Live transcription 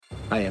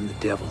I am the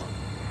devil,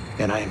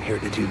 and I am here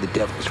to do the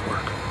devil's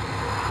work.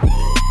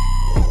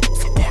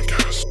 The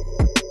podcast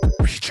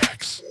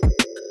rejects.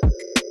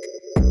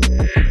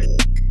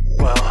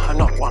 Well, I'm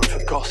not one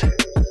for gossip,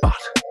 but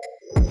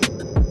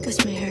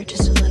This may hurt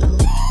just a little.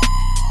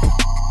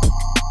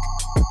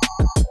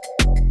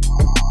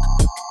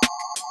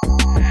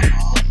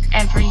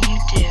 Whatever you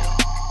do,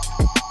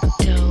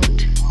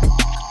 don't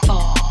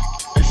fall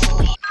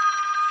asleep.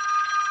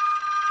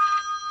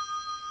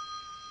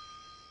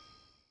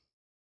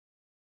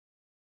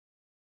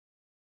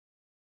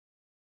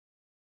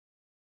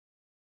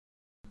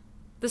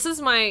 This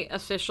is my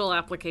official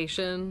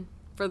application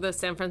for the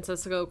San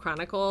Francisco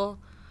Chronicle,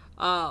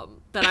 that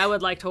I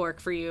would like to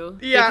work for you.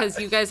 Yeah. Because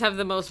you guys have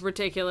the most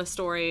ridiculous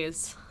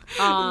stories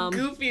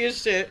Goofy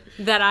as shit.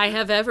 that I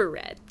have ever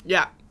read.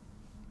 Yeah.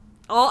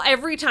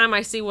 Every time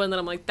I see one that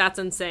I'm like, that's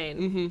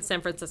insane.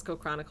 San Francisco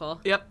Chronicle.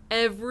 Yep.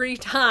 Every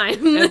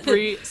time.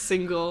 Every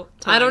single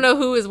time. I don't know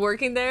who is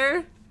working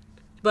there,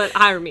 but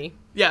hire me.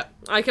 Yeah.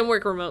 I can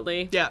work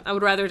remotely. Yeah. I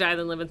would rather die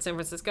than live in San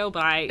Francisco,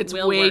 but It's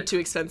will way work too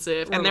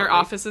expensive. And their remotely.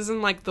 office is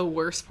in, like, the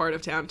worst part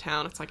of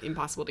downtown. It's, like,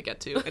 impossible to get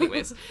to.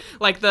 Anyways.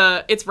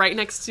 It's right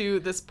next to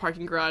this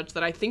parking garage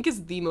that I think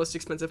is the most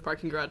expensive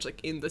parking garage,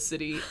 like, in the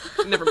city.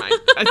 Never mind.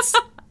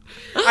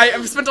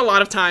 I've spent a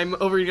lot of time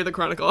over near the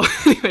Chronicle.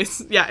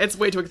 Anyways, yeah, it's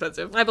way too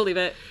expensive. I believe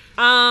it.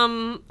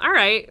 All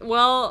right.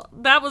 Well,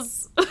 that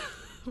was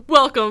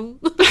welcome.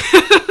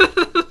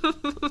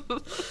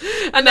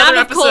 Another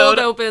Now that cold episode.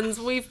 opens.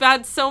 We've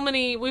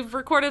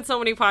recorded so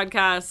many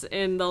podcasts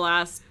in the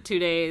last 2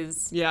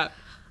 days. Yeah.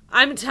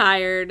 I'm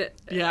tired.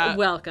 Yeah.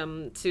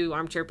 Welcome to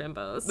Armchair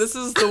Bimbos. This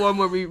is the one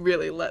where we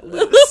really let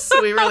loose.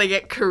 We really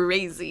get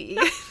crazy.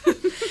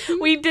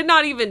 We did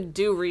not even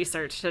do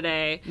research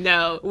today.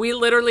 No. We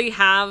literally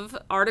have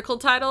article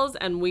titles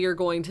and we are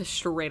going to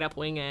straight up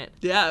wing it.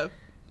 Yeah.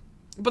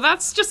 But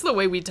that's just the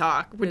way we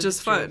talk, which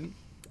is true. fun.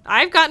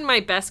 I've gotten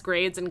my best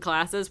grades in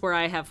classes where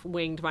I have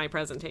winged my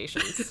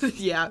presentations.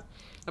 Yeah.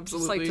 Just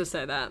Absolutely. like to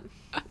say that.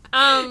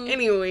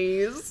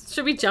 Anyways,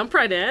 Should we jump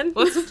right in?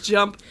 let's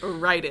jump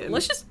right in.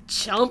 Let's just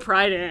jump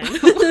right in.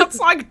 Let's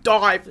like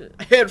dive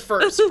head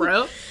first,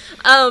 bro.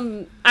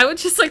 I would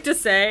just like to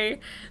say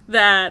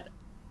that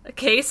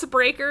case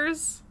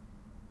breakers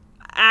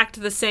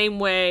act the same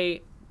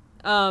way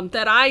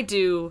that I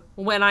do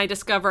when I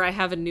discover I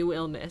have a new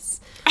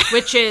illness,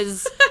 which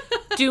is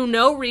do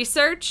no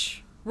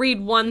research,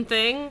 read one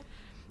thing,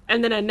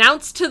 and then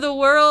announce to the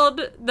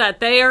world that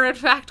they are in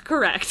fact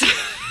correct.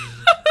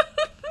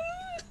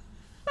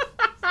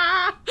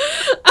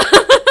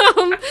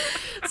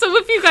 So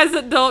if you guys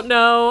that don't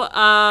know,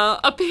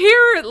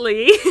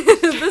 apparently,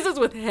 this is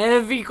with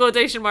heavy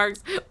quotation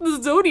marks,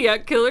 the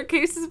Zodiac Killer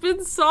case has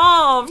been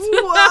solved.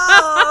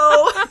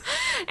 Whoa.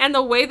 And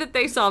the way that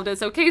they solved it,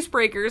 so Case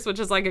Breakers, which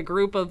is like a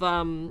group of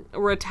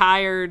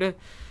retired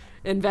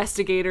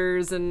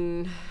investigators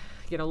and,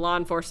 law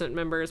enforcement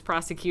members,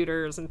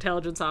 prosecutors,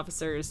 intelligence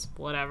officers,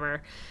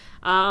 whatever.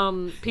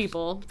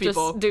 People.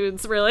 Just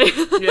dudes, really.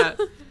 Yeah.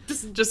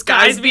 Just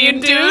guys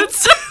being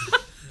dudes.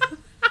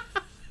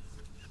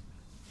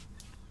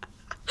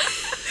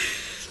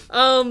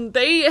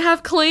 They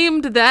have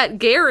claimed that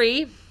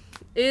Gary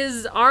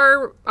is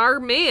our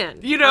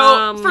man.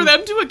 For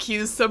them to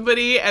accuse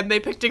somebody and they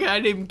picked a guy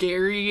named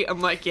Gary,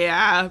 I'm like,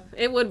 yeah.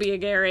 It would be a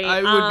Gary.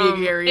 I would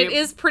be a Gary. It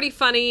is pretty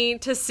funny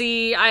to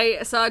see.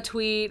 I saw a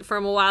tweet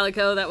from a while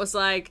ago that was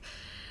like,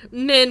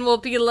 men will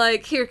be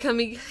like, here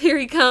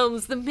he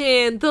comes, the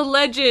man, the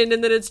legend,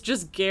 and then it's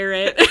just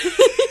Garrett.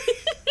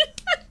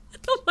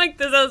 People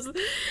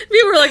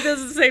were like, this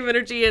is the same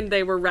energy, and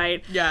they were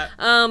right. Yeah.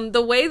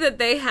 The way that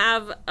they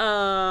have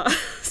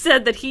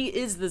said that he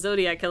is the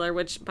Zodiac Killer,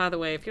 which, by the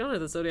way, if you don't know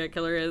who the Zodiac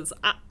Killer is,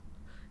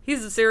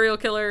 he's a serial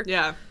killer.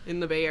 Yeah, in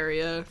the Bay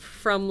Area.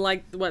 From, the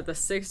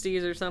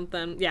 60s or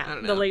something. Yeah, I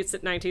don't know. the late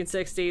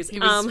 1960s. He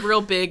was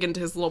real big into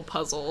his little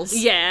puzzles.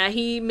 Yeah,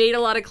 he made a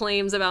lot of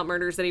claims about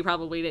murders that he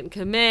probably didn't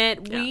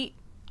commit. Yeah. We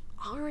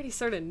already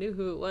sort of knew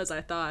who it was,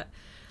 I thought.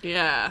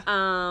 Yeah.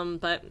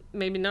 But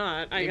maybe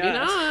not, I Maybe guess.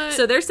 not.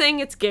 So they're saying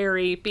it's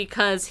Gary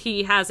because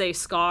he has a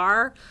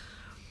scar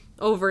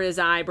over his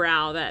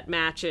eyebrow that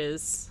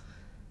matches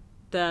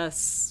the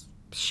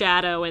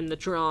shadow in the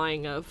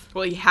drawing of...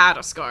 Well, he had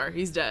a scar.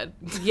 He's dead.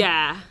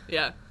 Yeah.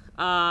 Yeah.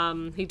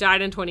 He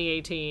died in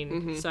 2018,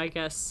 Mm-hmm. so I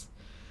guess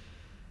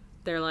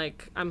they're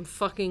like, I'm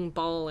fucking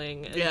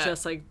bawling, and Yeah.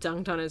 just,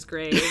 dunked on his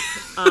grave.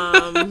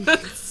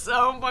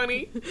 So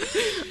funny.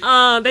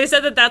 They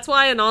said that that's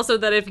why, and also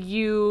that if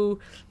you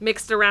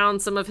mixed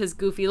around some of his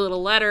goofy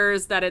little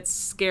letters, that it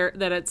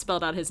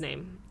spelled out his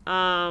name.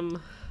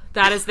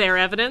 That is their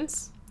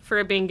evidence for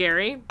it being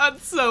Gary.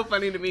 That's so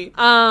funny to me.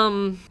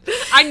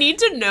 I need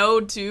to know,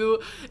 too,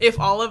 if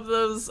all of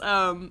those,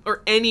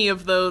 or any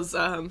of those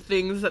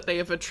things that they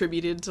have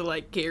attributed to,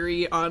 like,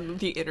 Gary on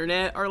the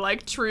internet are,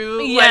 like,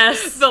 true.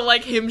 Yes.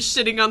 Like, him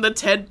shitting on the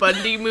Ted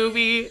Bundy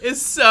movie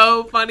is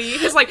so funny.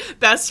 His, like,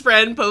 best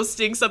friend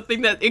posting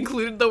something that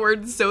included the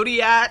word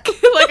Zodiac,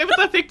 like, with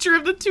a picture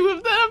of the two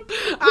of them.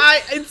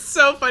 It's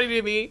so funny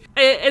to me.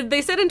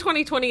 They said in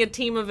 2020 a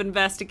team of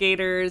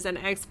investigators and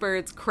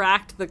experts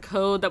cracked the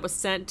code that was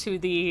sent to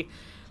the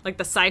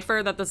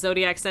cipher that the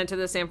Zodiac sent to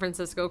the San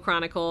Francisco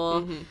Chronicle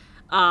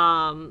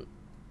in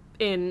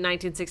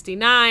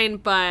 1969,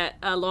 but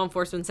law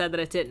enforcement said that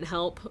it didn't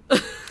help.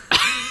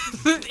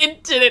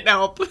 It didn't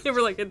help. They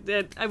were like,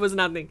 it was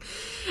nothing.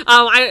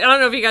 I don't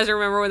know if you guys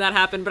remember when that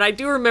happened, but I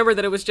do remember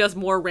that it was just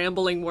more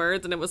rambling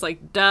words, and it was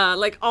like, duh.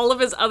 Like, all of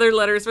his other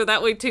letters were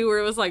that way, too, where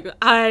it was like,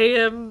 I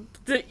am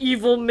the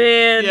evil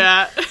man.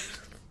 Yeah.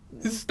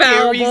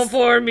 Bow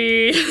before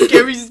me.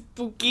 Scary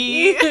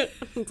spooky.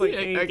 It's like,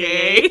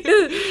 okay.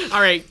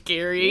 All right,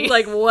 Gary.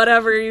 Like,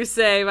 whatever you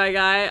say, my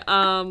guy.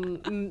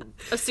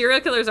 Serial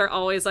killers are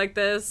always like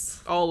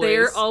this. Always.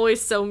 They're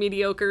always so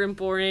mediocre and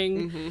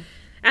boring. Mm-hmm.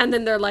 And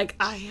then they're like,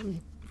 I am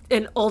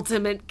an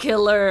ultimate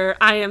killer.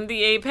 I am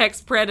the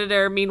apex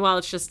predator. Meanwhile,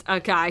 it's just a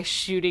guy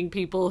shooting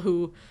people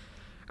who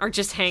are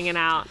just hanging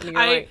out. And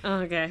you're like,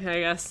 okay, I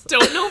guess.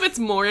 Don't know if it's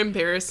more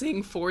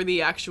embarrassing for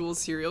the actual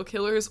serial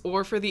killers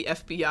or for the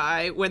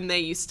FBI when they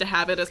used to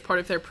have it as part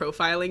of their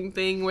profiling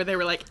thing where they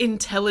were like,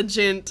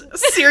 intelligent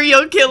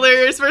serial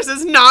killers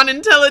versus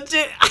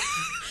non-intelligent.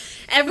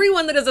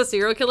 Everyone that is a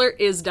serial killer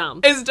is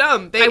dumb. Is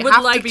dumb. They I would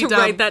have like to be to dumb.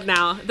 write that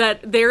now,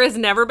 that there has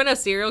never been a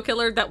serial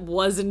killer that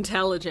was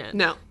intelligent.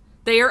 No.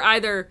 They are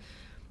either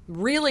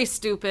really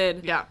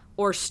stupid Yeah.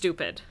 or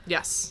stupid.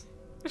 Yes.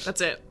 That's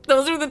it.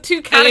 Those are the two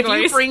And if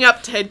categories. you bring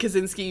up Ted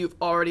Kaczynski, you've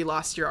already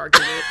lost your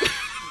argument.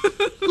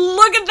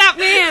 Look at that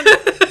man.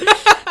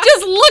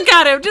 Just look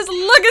at him. Just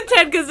look at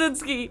Ted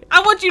Kaczynski. I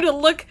want you to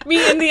look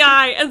me in the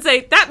eye and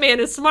say, that man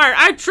is smart.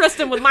 I trust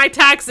him with my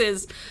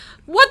taxes.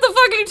 What the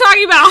fuck are you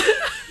talking about?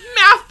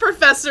 Math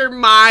professor,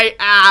 my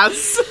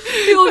ass.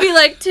 People will be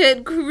like,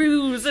 Ted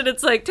Cruz. And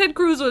it's like, Ted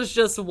Cruz was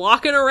just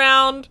walking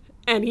around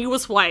and he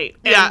was white.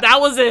 And Yeah. that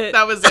was it.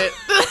 That was it.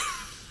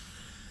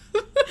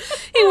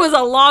 He was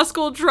a law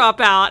school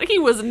dropout. He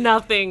was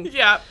nothing.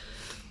 Yeah.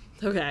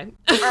 Okay.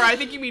 Or I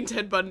think you mean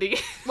Ted Bundy.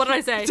 What did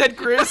I say? Ted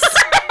Cruz.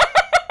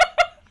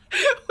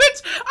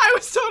 Which I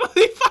was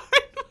totally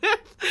fine with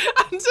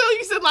until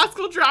you said law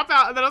school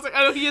dropout, and then I was like,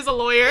 oh, he is a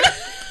lawyer.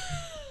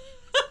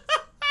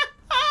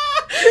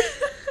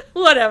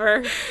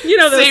 Whatever. You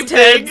know those Same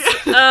Teds.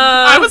 thing.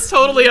 I was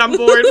totally on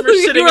board for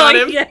You shitting were on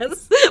like, him.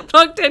 Yes.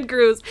 Fuck Ted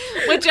Cruz.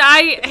 Which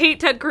I hate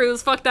Ted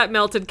Cruz. Fuck that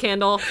melted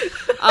candle.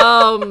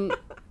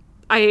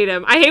 I hate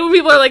him. I hate when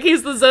people are like,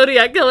 he's the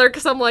Zodiac killer,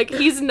 because I'm like,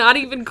 he's not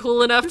even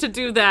cool enough to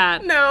do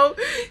that. No,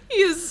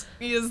 he is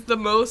the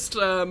most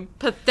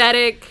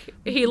Pathetic.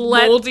 He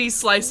let moldy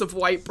slice of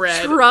white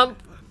bread.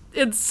 Trump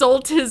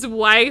insult his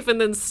wife and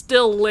then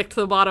still licked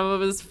the bottom of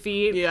his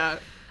feet. Yeah.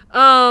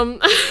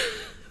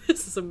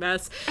 This is a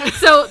mess.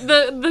 So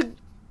the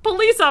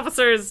police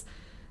officers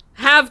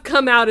have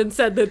come out and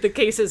said that the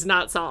case is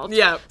not solved.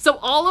 Yeah. So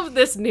all of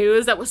this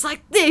news that was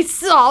like, they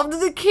solved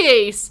the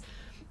case,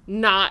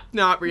 not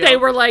real.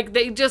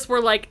 they just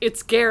were like,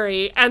 it's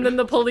Gary. And then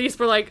the police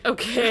were like,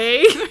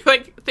 okay.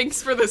 Like,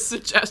 thanks for the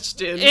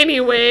suggestion.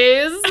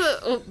 Anyways,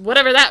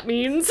 whatever that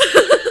means.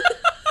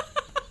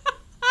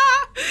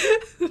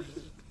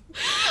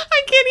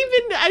 I can't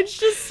even, it's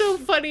just so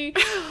funny.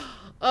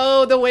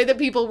 Oh, the way that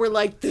people were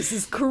like, this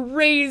is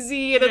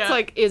crazy. And it's Yeah.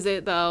 like, is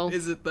it though?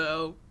 Is it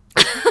though?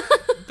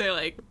 They're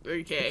like,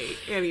 okay.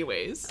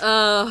 Anyways.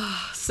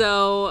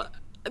 So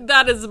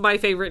that is my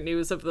favorite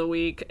news of the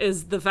week,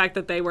 is the fact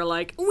that they were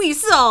like, we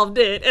solved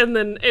it. And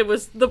then it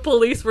was, the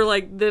police were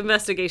like, the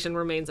investigation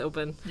remains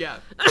open. Yeah.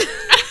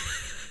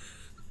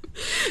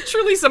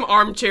 Truly some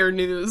armchair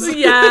news.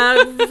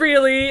 Yeah,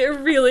 really,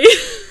 really.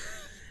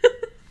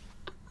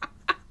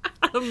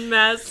 A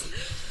mess.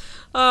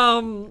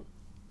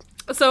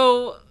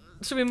 So,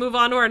 should we move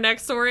on to our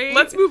next story?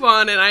 Let's move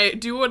on, and I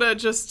do want to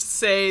just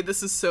say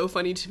this is so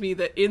funny to me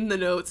that in the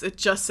notes it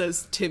just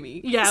says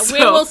Timmy. Yeah,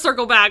 So, we'll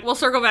circle back. We'll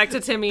circle back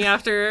to Timmy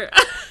after.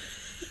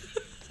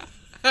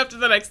 after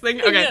the next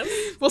thing? Okay.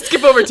 Yes. We'll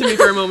skip over Timmy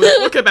for a moment.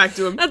 We'll get back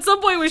to him. At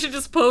some point, we should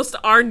just post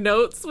our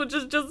notes, which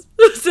is just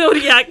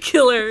Zodiac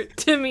Killer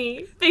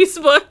Timmy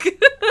Facebook.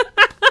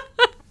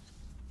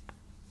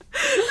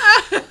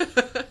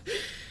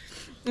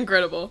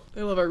 Incredible.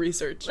 I love our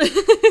research.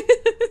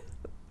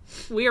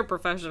 We are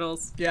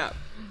professionals. Yeah.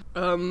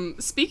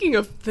 Speaking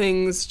of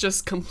things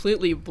just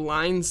completely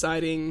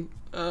blindsiding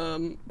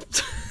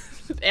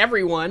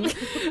everyone.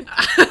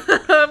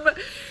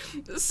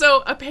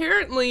 So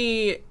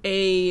apparently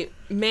a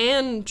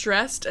man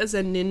dressed as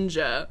a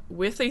ninja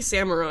with a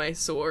samurai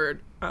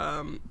sword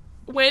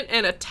went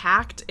and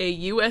attacked a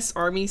U.S.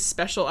 Army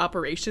Special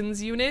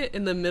Operations unit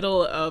in the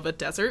middle of a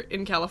desert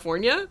in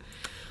California.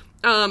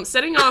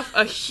 setting off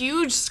a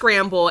huge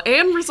scramble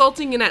and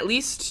resulting in at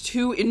least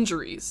 2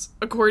 injuries,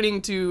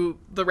 according to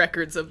the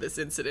records of this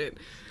incident,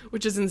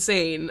 which is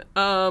insane.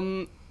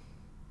 Yeah,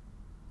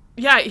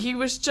 he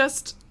was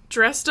just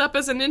dressed up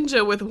as a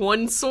ninja with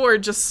one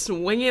sword, just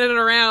swinging it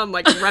around,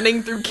 like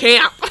running through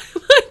camp.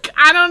 Like,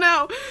 I don't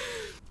know.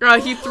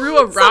 He threw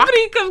a rock.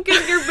 Somebody come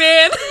get your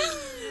man.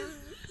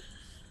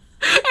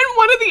 And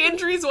one of the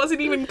injuries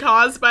wasn't even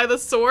caused by the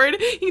sword.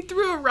 He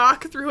threw a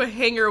rock through a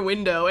hangar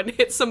window and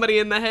hit somebody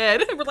in the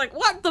head. And we're like,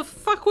 what the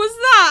fuck was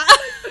that?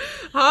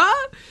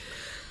 Huh?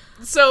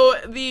 So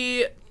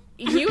the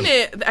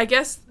unit, I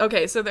guess,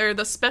 okay, so they're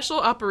the Special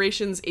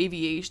Operations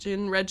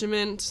Aviation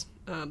Regiment,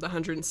 the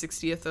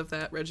 160th of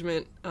that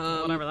regiment.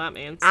 Whatever that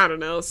means. I don't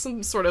know,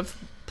 some sort of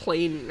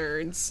plane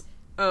nerds.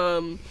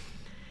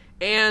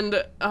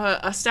 And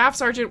a staff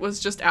sergeant was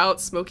just out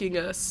smoking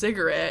a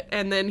cigarette,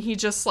 and then he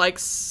just, like,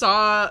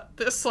 saw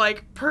this,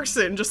 like,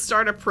 person just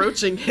start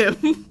approaching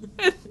him.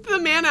 And the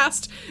man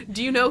asked,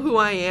 "Do you know who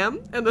I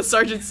am?" And the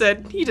sergeant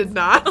said he did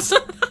not.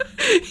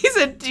 He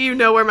said, "Do you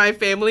know where my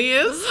family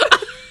is?"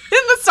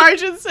 And the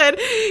sergeant said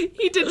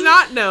he did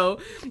not know.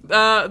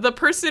 The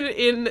person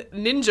in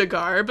ninja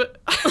garb,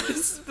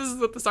 this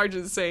is what the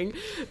sergeant is saying,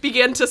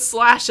 began to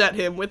slash at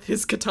him with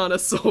his katana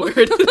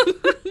sword.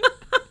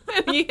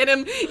 And he hit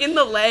him in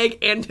the leg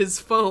and his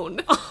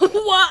phone.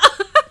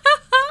 What?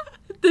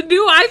 The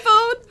new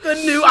iPhone? The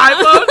new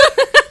iPhone?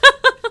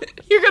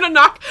 You're gonna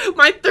knock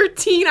my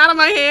 13 out of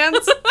my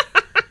hands?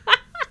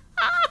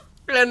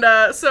 And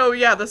so,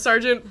 yeah, the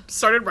sergeant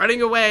started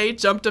running away,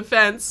 jumped a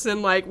fence,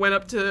 and, like, went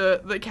up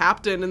to the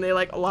captain, and they,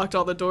 like, locked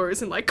all the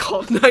doors and, like,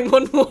 called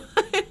 911.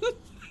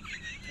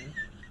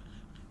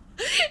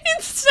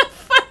 It's so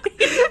funny.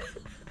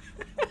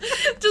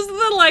 Just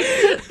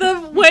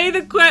the way I'm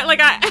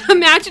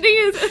imagining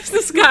is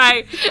this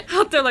guy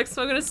out there, like,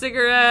 smoking a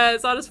cigarette,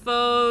 is on his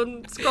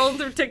phone, scrolling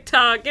through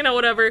TikTok,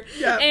 whatever.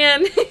 Yeah.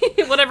 And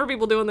whatever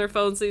people do on their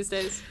phones these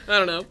days. I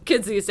don't know.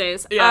 Kids these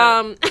days.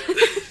 Yeah.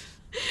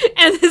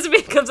 And this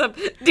man comes up,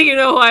 "Do you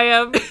know who I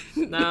am?"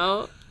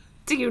 "No."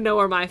 "Do you know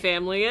where my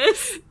family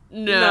is?"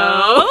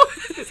 No.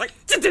 It's like,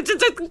 you're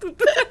like, what the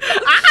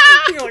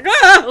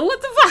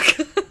fuck?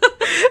 And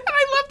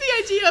I love the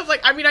idea of,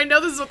 like, I mean, I know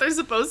this is what they're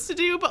supposed to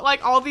do, but,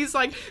 like, all these,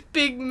 like,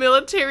 big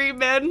military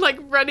men, like,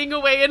 running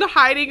away and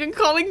hiding and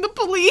calling the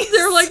police.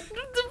 They're like,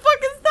 what the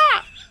fuck is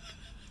that?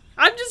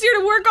 I'm just here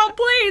to work on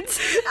planes.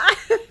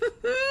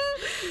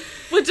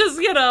 Which is,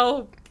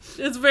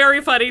 it's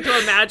very funny to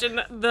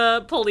imagine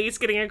the police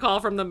getting a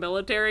call from the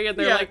military, and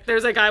they're like,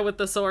 "There's a guy with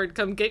the sword.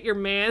 Come get your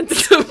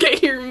mans." Come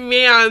get your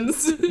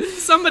mans.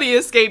 Somebody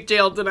escaped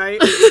jail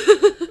tonight.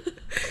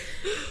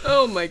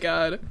 Oh my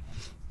god.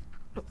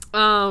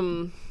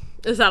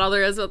 Is that all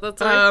there is about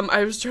that story?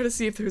 I was trying to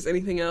see if there was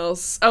anything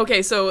else.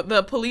 Okay, so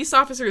the police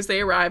officers, they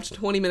arrived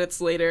 20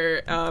 minutes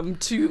later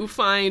to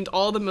find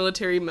all the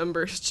military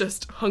members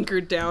just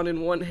hunkered down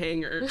in one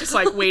hangar, just,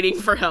 like, waiting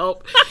for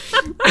help.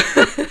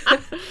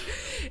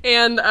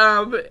 And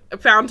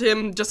found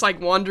him just, like,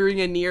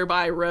 wandering a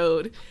nearby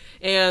road.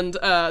 And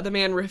the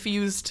man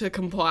refused to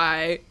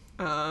comply,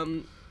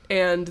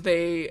 and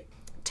they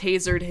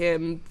tasered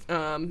him,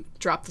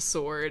 dropped the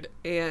sword,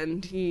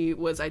 and he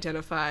was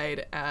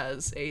identified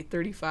as a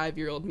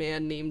 35-year-old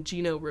man named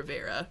Gino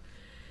Rivera.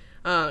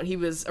 He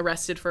was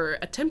arrested for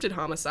attempted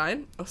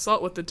homicide,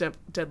 assault with a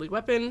deadly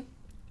weapon,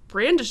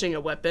 brandishing a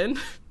weapon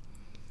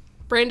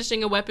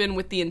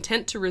with the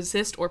intent to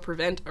resist or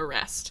prevent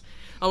arrest,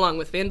 along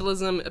with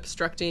vandalism,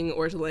 obstructing,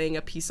 or delaying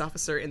a peace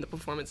officer in the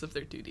performance of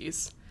their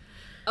duties.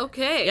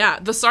 Okay. Yeah,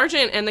 the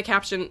sergeant and the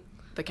captain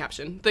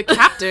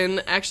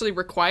actually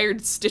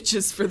required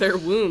stitches for their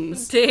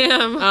wounds.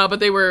 Damn.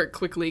 But they were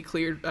quickly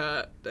cleared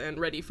and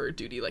ready for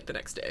duty, like, the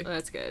next day.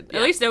 That's good. Yeah.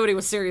 At least nobody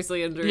was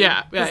seriously injured.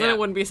 Yeah. Because then it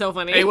wouldn't be so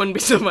funny. It wouldn't be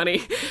so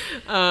funny.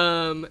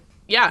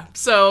 Yeah,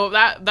 so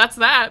that's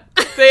that.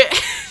 They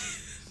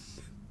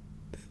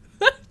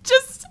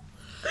just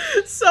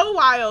so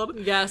wild.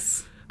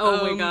 Yes.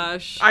 Oh my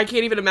gosh. I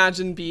can't even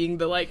imagine being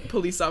the, like,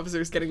 police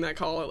officers getting that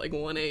call at, like,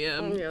 1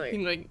 a.m. You're like,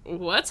 Being like,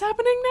 what's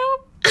happening now?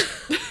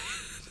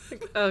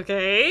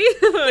 Okay,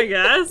 I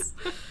guess.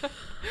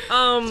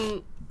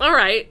 All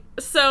right.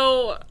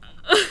 So,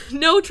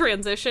 no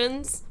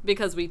transitions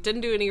because we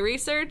didn't do any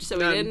research, so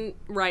None. we didn't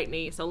write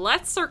any. So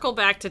let's circle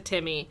back to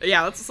Timmy.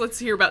 Yeah, let's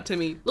hear about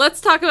Timmy. Let's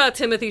talk about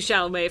Timothy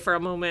Chalamet for a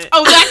moment.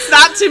 Oh, that's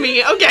not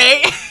Timmy.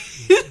 Okay.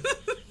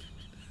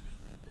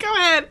 Go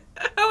ahead.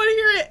 I want to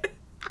hear it.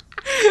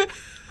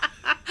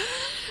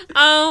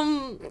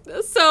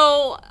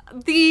 So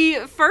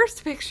the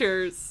first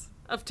pictures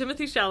of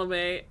Timothy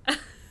Chalamet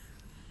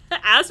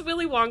as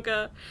Willy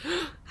Wonka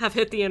have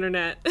hit the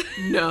internet.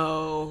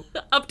 No.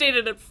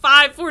 Updated at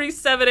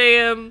 5:47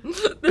 a.m.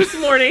 this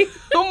morning.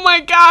 Oh my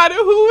god,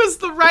 who is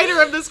the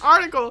writer of this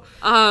article?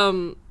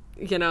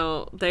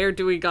 They are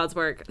doing God's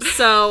work.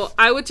 So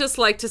I would just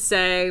like to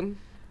say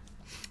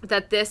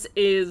that this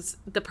is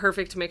the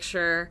perfect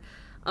mixture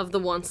of the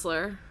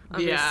Onceler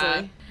obviously.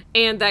 Yeah.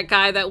 And that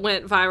guy that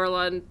went viral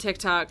on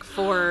TikTok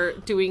for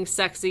doing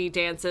sexy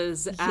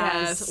dances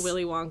as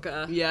Willy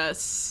Wonka.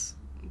 Yes.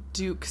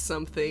 Duke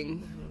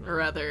something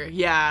or other.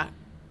 Yeah.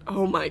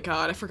 Oh my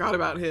god, I forgot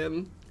about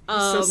him. He's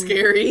so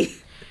scary.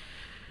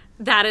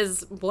 That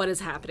is what is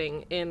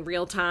happening in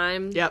real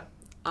time. Yep.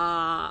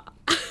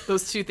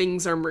 Those two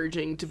things are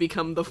merging to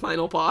become the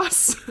final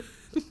boss.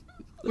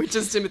 Which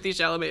is Timothée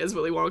Chalamet as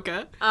Willy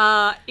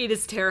Wonka. It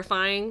is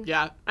terrifying.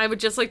 Yeah. I would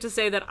just like to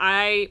say that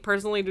I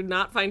personally do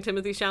not find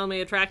Timothée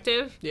Chalamet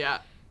attractive. Yeah.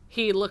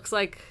 He looks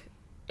like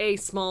a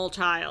small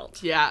child.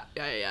 Yeah.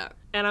 Yeah. Yeah.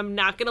 And I'm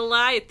not gonna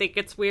lie, I think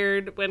it's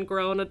weird when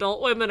grown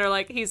adult women are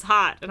like, he's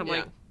hot. And I'm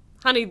like,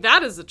 honey,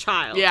 that is a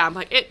child. Yeah, I'm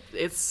like,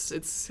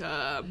 it's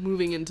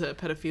moving into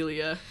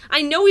pedophilia.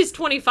 I know he's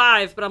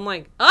 25, but I'm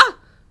like,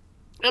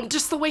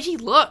 Just the way he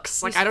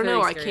looks. Like, he's I don't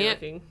know, very I scary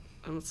can't. looking.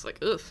 I'm just like,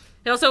 ugh.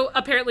 He also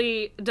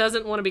apparently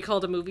doesn't want to be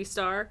called a movie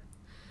star.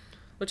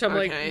 Which I'm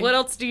like, what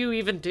else do you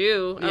even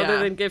do other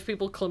than give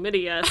people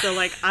chlamydia? So,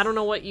 like, I don't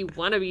know what you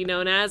want to be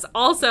known as.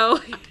 Also...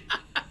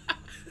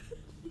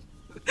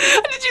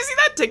 Did you see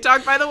that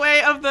TikTok, by the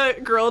way, of the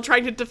girl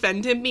trying to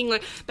defend him, being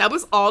like, that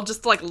was all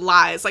just, like,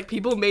 lies. Like,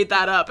 people made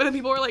that up. And then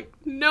people were like,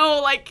 no,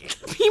 like,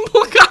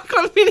 people got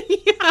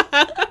chlamydia.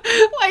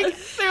 Like,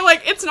 they're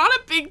like, it's not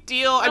a big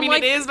deal. I mean,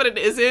 like, it is, but it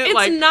isn't. It's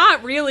like,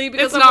 not really,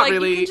 because it's I'm not like,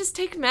 really. you can just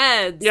take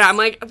meds. Yeah, I'm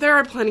like, there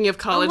are plenty of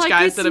college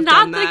guys that have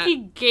done that. It's not like he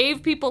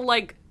gave people,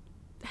 like,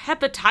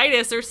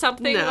 hepatitis or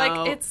something. No.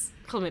 Like, it's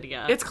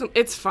chlamydia.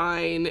 It's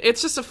fine.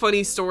 It's just a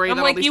funny story. I'm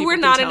that like, all these you were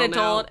people not can an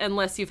tell adult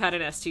unless you've had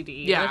an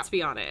STD. Yeah. Let's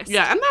be honest.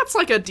 Yeah, and that's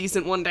like a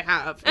decent one to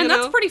have. And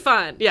that's pretty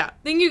fun. Yeah.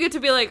 Then you get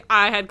to be like,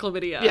 I had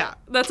chlamydia. Yeah.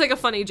 That's like a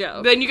funny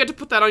joke. Then you get to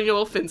put that on your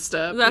little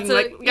Finsta. That's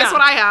like, guess what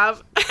I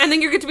have? And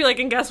then you get to be like,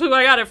 and guess who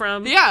I got it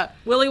from? Yeah.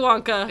 Willy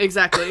Wonka.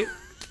 Exactly.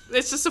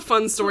 It's just a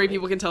fun story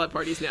people can tell at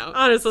parties now.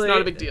 Honestly. It's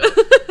not a big deal.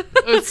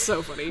 It's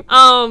so funny.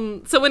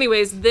 So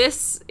anyways,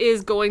 this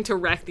is going to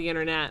wreck the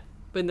internet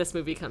when this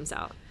movie comes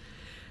out.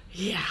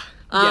 Yeah.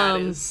 Yeah,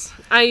 it is.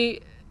 I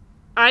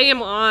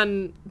am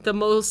on the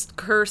most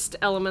cursed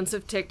elements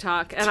of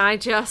TikTok, and I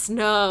just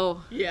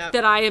know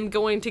that I am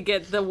going to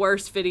get the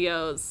worst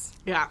videos.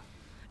 Yeah.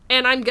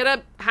 And I'm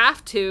gonna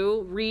have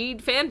to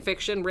read fan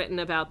fiction written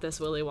about this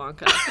Willy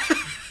Wonka.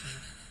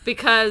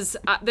 Because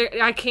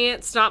I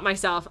can't stop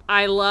myself.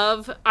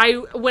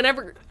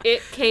 Whenever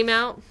it came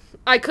out,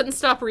 I couldn't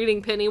stop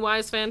reading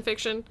Pennywise fan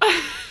fiction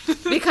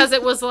because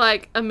it was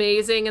like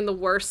amazing and the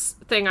worst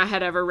thing I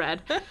had ever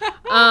read.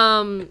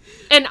 And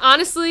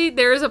honestly,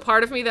 there is a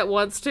part of me that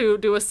wants to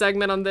do a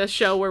segment on this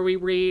show where we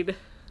read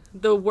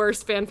the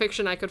worst fan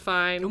fiction I could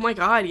find. Oh my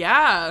god,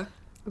 yeah.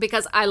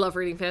 Because I love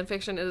reading fan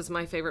fiction. It is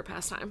my favorite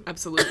pastime.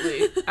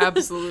 Absolutely.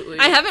 Absolutely.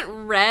 I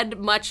haven't read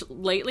much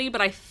lately,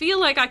 but I feel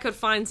like I could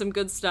find some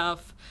good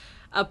stuff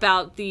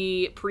about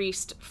the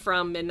priest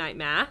from Midnight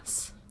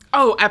Mass.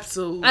 Oh,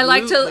 absolutely. I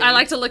like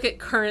to look at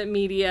current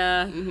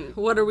media. Mm-hmm.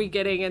 What are we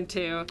getting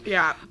into?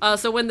 Yeah.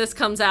 So when this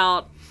comes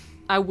out,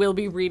 I will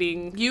be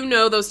reading. You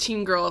know those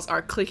teen girls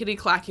are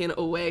clickety-clacking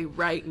away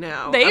right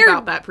now they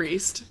about are that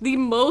priest. The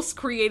most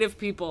creative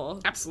people.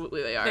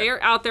 Absolutely they are. They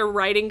are out there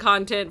writing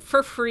content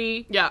for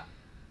free. Yeah.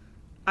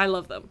 I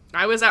love them.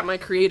 I was at my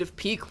creative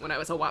peak when I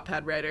was a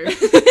Wattpad writer.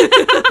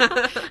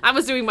 I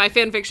was doing my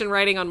fan fiction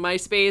writing on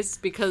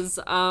MySpace because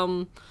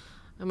I'm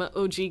an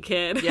OG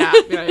kid.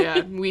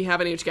 Yeah. We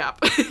have an age gap.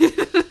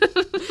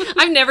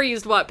 I've never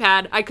used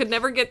Wattpad. I could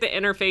never get the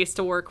interface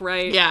to work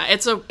right. Yeah,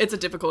 it's a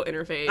difficult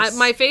interface.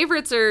 My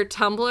favorites are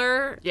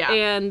Tumblr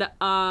and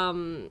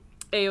AO3.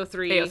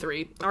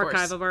 AO3, Archive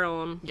course. of Our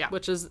Own, yeah.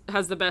 which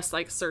has the best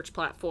like search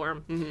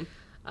platform. Mm-hmm.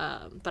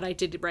 But I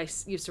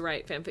used to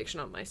write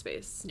fanfiction on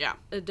MySpace. Yeah.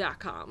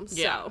 .com.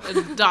 Yeah.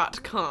 So.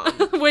 .com.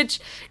 Which,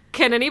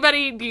 do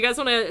you guys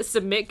want to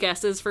submit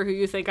guesses for who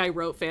you think I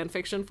wrote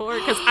fanfiction for?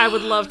 Because I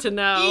would love to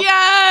know.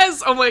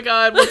 Yes! Oh my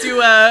god, we'll do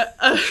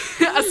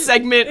a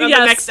segment on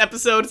the next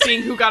episode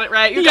seeing who got it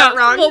right, who got it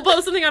wrong. We'll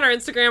post something on our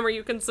Instagram where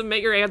you can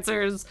submit your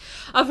answers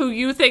of who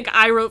you think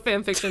I wrote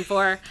fanfiction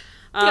for.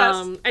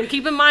 Yes. And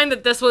keep in mind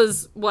that this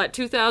was,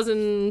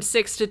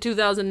 2006 to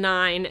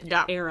 2009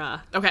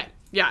 era. Okay.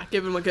 Yeah,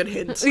 give him a good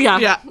hint.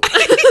 Yeah.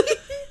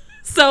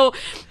 So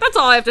that's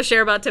all I have to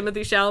share about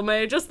Timothée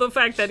Chalamet. Just the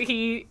fact that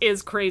he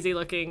is crazy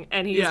looking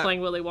and he's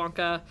playing Willy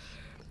Wonka,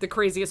 the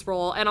craziest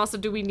role. And also,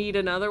 do we need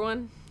another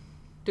one?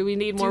 Do we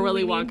need more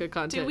Willy Wonka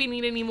content? Do we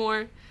need any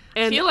more?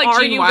 And I feel like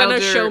are Gene you Wilder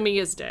gonna show me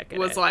his dick?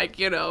 Was like,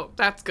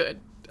 that's good.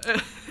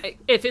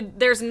 If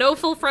there's no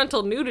full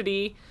frontal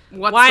nudity,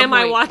 why am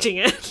I watching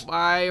it?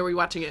 Why are we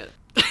watching it?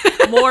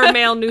 More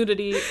male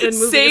nudity in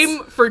movies.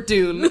 Same for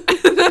Dune.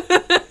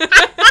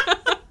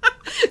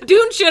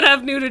 Dune should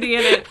have nudity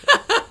in it.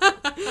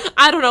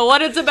 I don't know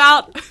what it's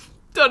about.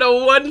 Don't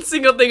know one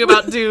single thing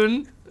about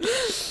Dune.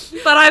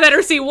 But I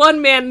better see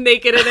one man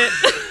naked in it.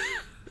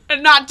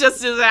 And not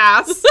just his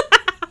ass.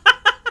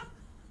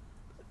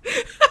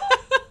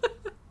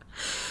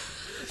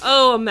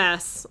 Oh, a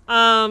mess.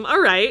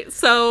 All right.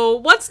 So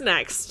what's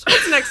next?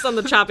 What's next on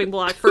the chopping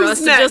block for us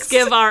to just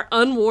give our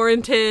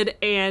unwarranted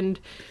and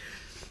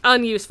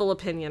unuseful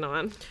opinion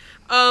on.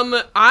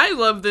 I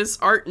love this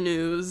art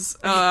news.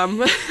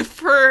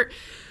 For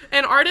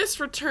an artist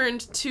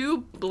returned 2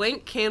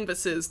 blank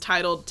canvases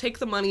titled "Take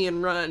the Money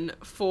and Run"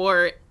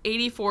 for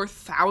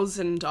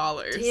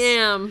 $84,000.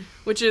 Damn.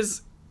 Which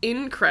is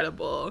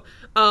incredible.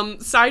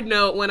 Side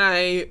note, when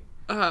I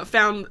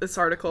found this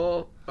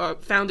article,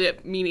 found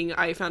it, meaning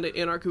I found it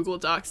in our Google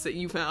Docs that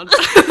you found,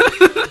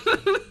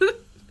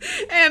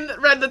 and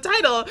read the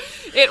title,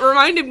 it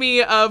reminded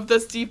me of the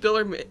Steve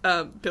Miller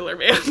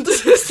Band.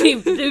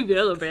 Steve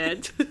Miller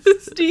Band.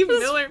 Steve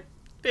Miller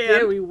Band.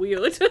 Very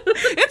weird.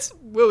 It's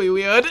really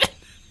weird.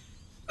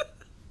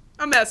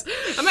 A mess.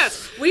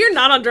 We are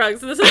not on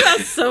drugs. This is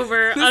us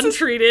sober,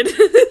 untreated.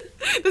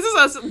 This is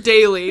us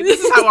daily.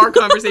 This is how our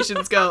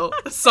conversations go.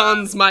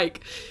 Sans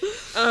Mike.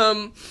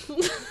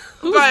 Who's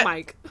but-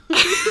 Mike?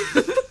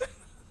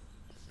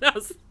 That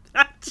was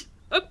that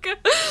joke.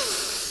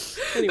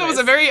 That was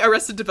a very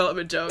Arrested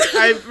Development joke.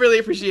 I really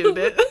appreciated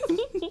it.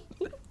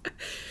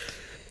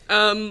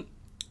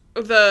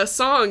 The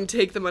song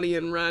 "Take the Money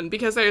and Run,"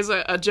 because there's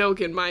a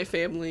joke in my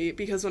family,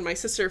 because when my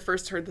sister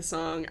first heard the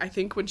song, I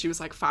think when she was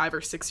like 5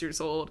 or 6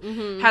 years old,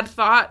 had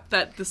thought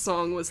that the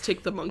song was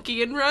 "Take the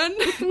Monkey and Run,"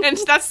 and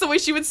that's the way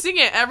she would sing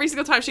it every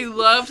single time. She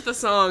loved the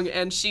song,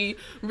 and she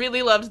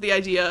really loved the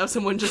idea of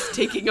someone just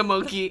taking a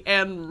monkey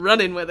and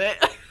running with it.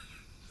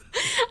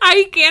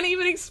 I can't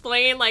even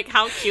explain like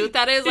how cute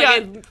that is. Like Yeah.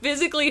 it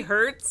physically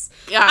hurts.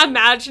 Yeah.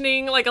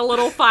 Imagining like a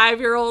little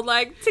 5-year-old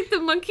like take the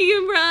monkey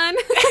and run.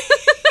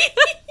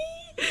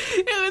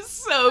 It was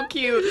so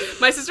cute.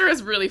 My sister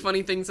has really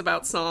funny things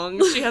about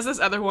songs. She has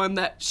this other one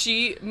that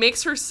she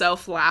makes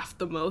herself laugh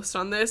the most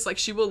on this. Like,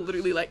 she will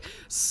literally, like,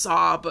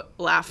 sob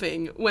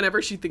laughing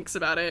whenever she thinks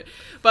about it.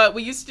 But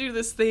we used to do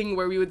this thing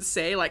where we would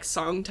say, like,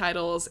 song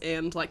titles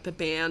and, like, the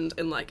band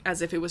and, like,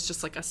 as if it was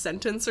just, like, a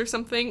sentence or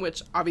something,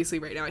 which obviously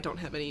right now I don't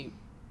have any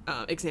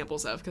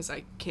examples of because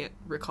I can't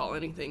recall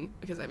anything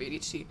because I have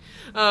ADHD.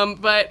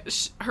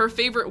 But her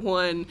favorite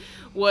one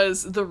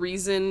was "The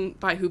Reason"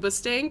 by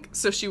Hoobastank.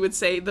 So she would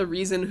say "The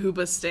Reason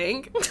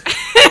Hoobastank."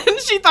 And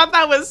she thought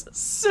that was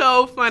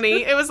so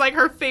funny. It was like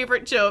her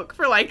favorite joke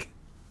for like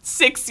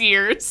 6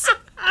 years.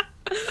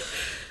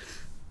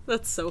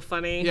 That's so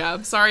funny. Yeah,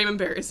 I'm sorry I'm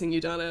embarrassing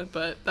you, Donna,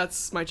 but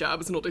that's my job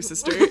as an older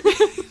sister.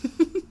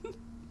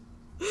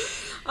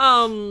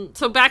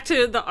 So back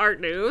to the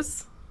art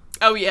news.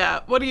 Oh yeah,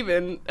 what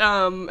even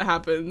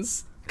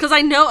happens? Because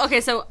I know,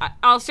 okay, so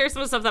I'll share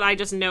some of the stuff that I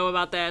just know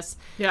about this.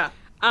 Yeah.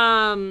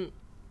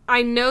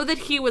 I know that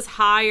he was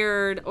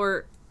hired,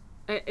 or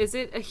is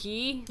it a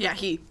he? Yeah,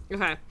 he.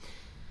 Okay.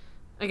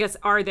 I guess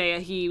are they a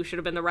he should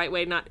have been the right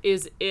way, not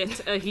is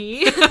it a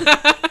he?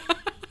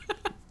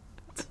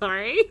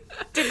 Sorry.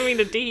 Didn't mean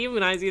to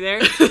dehumanize you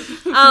there.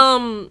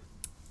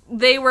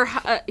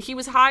 He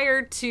was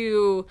hired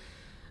to,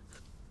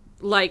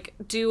 like,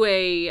 do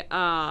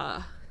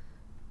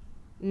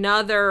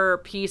another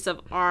piece of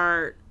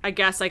art, I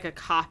guess like a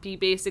copy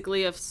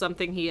basically of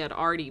something he had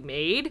already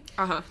made.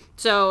 Uh-huh.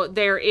 So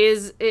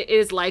it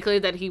is likely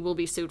that he will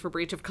be sued for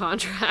breach of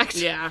contract.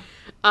 Yeah.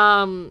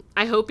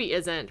 I hope he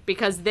isn't,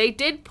 because they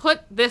did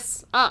put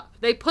this up.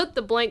 They put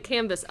the blank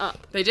canvas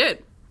up. They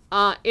did.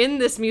 In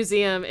this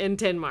museum in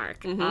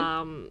Denmark.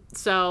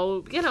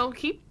 So, you know,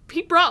 he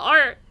brought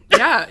art.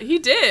 Yeah, he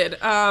did.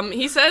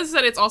 He says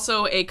that it's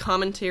also a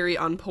commentary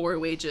on poor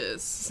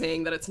wages,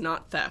 saying that it's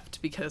not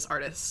theft because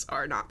artists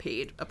are not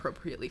paid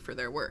appropriately for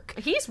their work.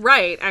 He's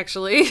right,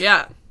 actually.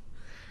 Yeah.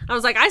 I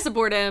was like, I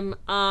support him,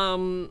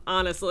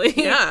 honestly.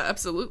 Yeah,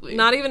 absolutely.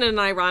 Not even in an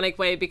ironic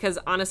way, because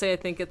honestly, I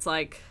think it's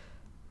like,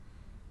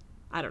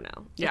 I don't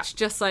know. Yeah. It's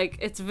just like,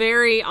 it's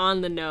very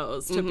on the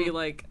nose to be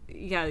like,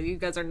 yeah, you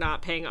guys are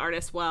not paying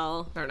artists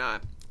well. They're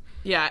not.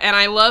 Yeah, and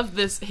I love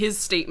his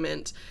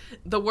statement.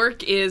 The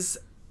work is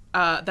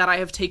that I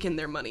have taken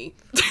their money.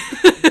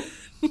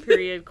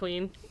 Period,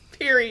 queen.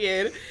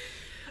 Period.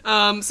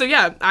 So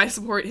yeah, I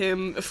support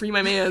him. Free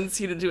my mans.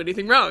 He didn't do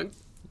anything wrong.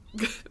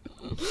 The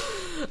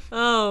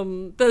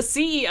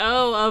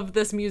CEO of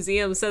this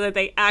museum said that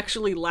they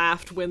actually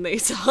laughed when they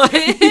saw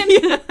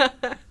it. Yeah.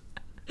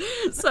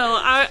 So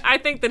I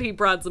think that he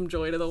brought some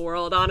joy to the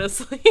world,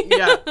 honestly.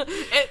 Yeah.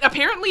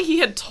 Apparently he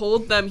had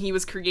told them he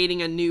was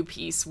creating a new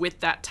piece with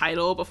that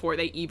title before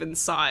they even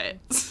saw it.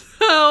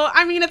 So,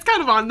 I mean, it's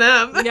kind of on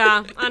them.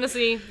 Yeah,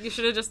 honestly, you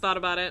should have just thought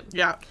about it.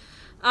 Yeah.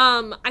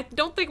 I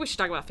don't think we should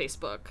talk about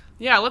Facebook.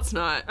 Yeah, let's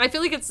not. I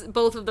feel like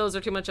both of those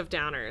are too much of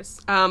downers.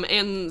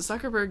 And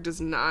Zuckerberg does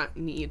not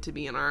need to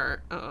be in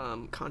our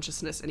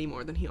consciousness any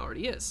more than he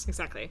already is.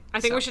 Exactly.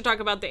 I think we should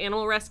talk about the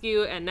animal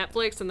rescue and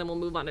Netflix, and then we'll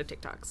move on to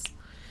TikToks.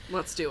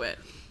 Let's do it.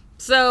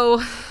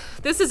 So,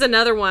 this is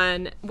another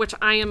one, which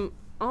I am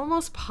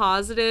almost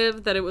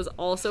positive that it was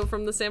also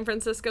from the San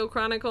Francisco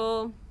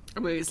Chronicle.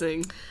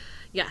 Amazing.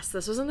 Yes,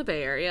 this was in the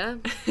Bay Area.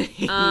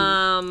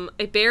 A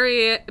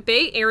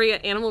Bay Area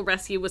animal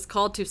rescue was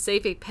called to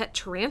save a pet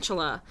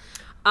tarantula,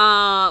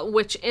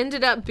 which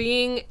ended up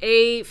being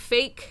a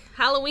fake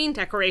Halloween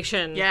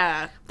decoration.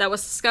 Yeah. That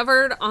was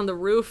discovered on the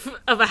roof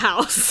of a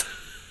house.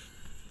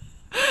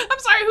 I'm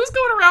sorry, who's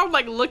going around,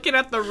 like, looking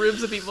at the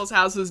roofs of people's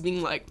houses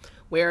being like,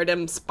 where are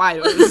them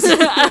spiders?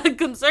 A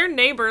concerned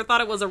neighbor thought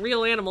it was a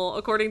real animal,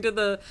 according to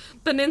the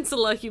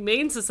Peninsula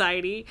Humane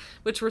Society,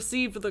 which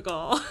received the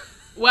call.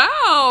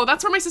 Wow,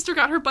 that's where my sister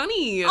got her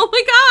bunny. Oh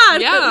my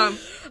god!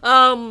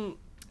 Yeah.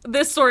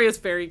 This story is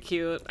very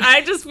cute. I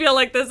just feel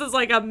like this is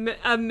like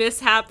a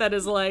mishap that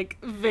is like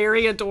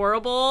very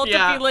adorable.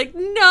 Yeah. To be like,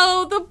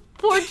 no, the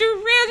poor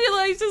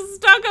tarantula is just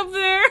stuck up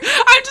there.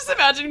 I just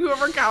imagine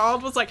whoever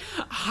called was like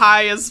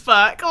high as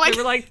fuck. Like, They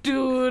were like,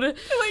 dude, like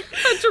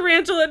a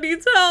tarantula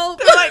needs help.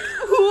 they're like,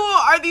 who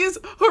are these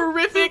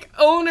horrific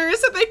owners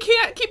that they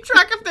can't keep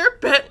track of their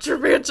pet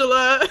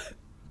tarantula?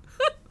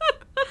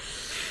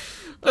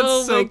 That's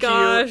Oh so my cute.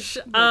 gosh.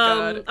 Oh my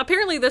God.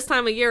 Apparently this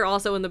time of year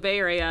also in the Bay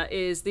Area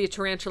is the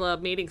tarantula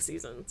mating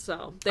season.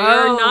 So they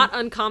are not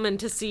uncommon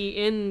to see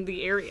in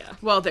the area.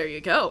 Well, there you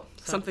go.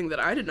 Something that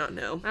I did not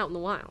know. Out in the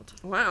wild.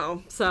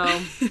 Wow. So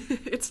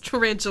It's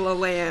tarantula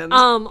land.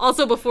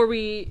 also before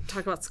we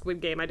talk about Squid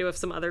Game, I do have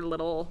some other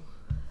little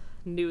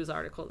news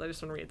articles. I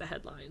just want to read the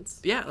headlines.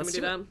 Yeah, Let let's me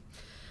do do it.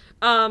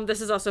 them. This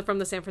is also from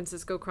the San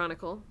Francisco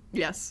Chronicle.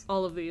 Yes.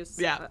 All of these.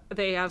 Yeah.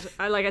 They have,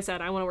 like I said,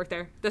 I want to work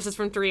there. This is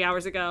from 3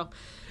 hours ago.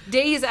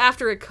 Days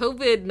after a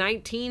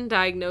COVID-19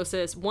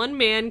 diagnosis, one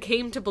man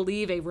came to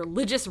believe a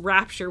religious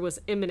rapture was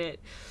imminent.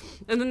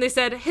 And then they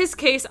said, his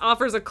case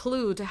offers a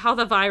clue to how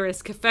the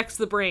virus affects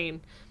the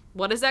brain.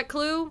 What is that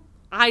clue?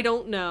 I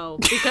don't know,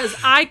 because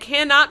I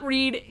cannot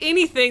read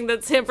anything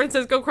that San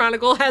Francisco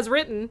Chronicle has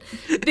written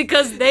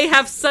because they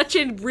have such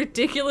a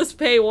ridiculous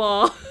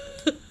paywall.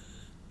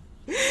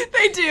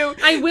 They do.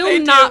 I will They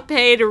do. not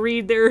pay to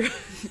read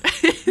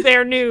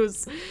their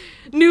news.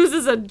 News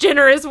is a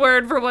generous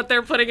word for what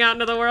they're putting out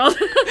into the world.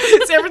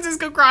 San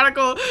Francisco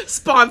Chronicle,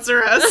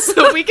 sponsor us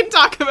so we can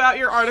talk about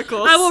your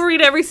articles. I will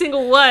read every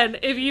single one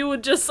if you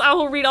would just, I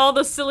will read all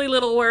the silly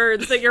little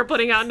words that you're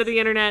putting out into the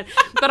internet,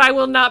 but I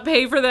will not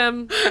pay for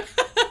them.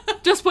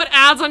 Just put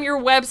ads on your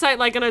website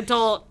like an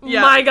adult.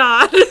 Yeah. My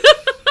God.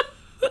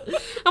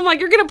 I'm like,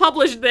 you're going to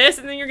publish this,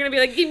 and then you're going to be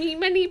like, give me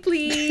money,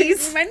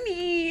 please.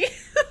 Money.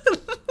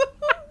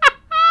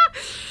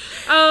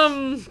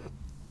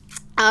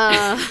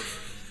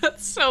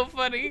 That's so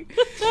funny.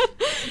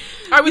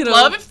 I would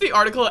love if the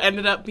article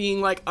ended up being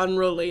like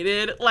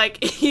unrelated.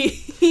 Like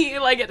he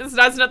like it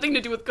has nothing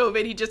to do with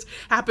COVID. He just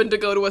happened to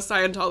go to a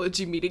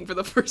Scientology meeting for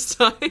the first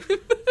time.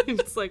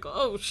 It's like,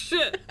 oh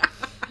shit,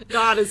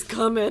 God is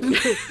coming.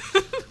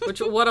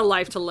 What a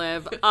life to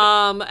live.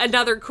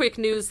 Another quick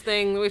news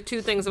thing. We have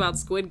two things about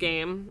Squid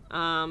Game,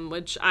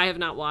 which I have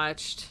not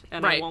watched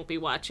and I Right. won't be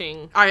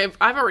watching. I've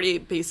already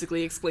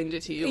basically explained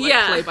it to you, like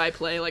Yeah. play by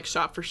play, like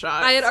shot for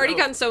shot. I had already so-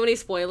 gotten so many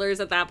spoilers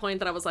at that point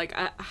that I was like,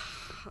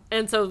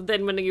 and so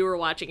then when you were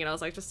watching it, I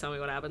was like, just tell me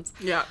what happens.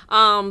 Yeah.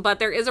 But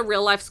there is a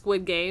real life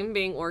Squid Game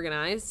being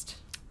organized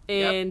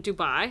in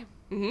Dubai.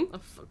 Mm-hmm.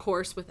 Of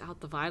course,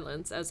 without the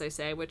violence, as they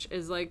say, which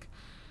is like,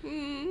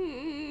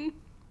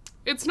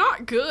 It's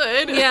not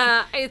good.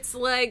 yeah, it's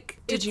like,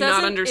 Did it you not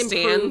doesn't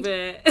understand? improve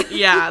it.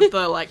 Yeah,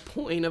 the like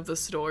point of the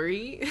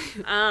story.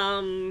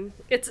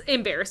 It's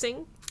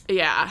embarrassing.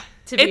 Yeah.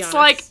 To be It's honest.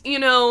 like, you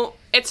know,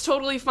 it's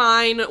totally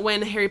fine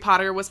when Harry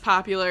Potter was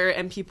popular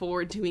and people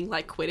were doing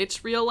like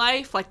Quidditch real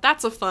life. Like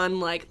that's a fun,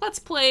 like, let's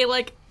play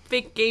like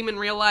fake game in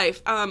real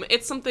life.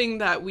 It's something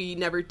that we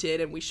never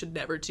did and we should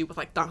never do with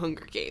like the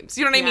Hunger Games.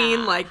 You know what I mean?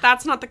 Yeah. Like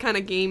that's not the kind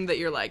of game that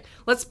you're like,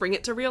 let's bring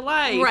it to real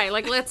life. Right,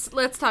 like let's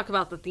talk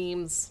about the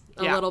themes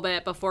a Yeah. little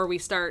bit before we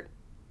start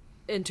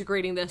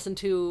integrating this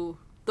into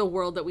the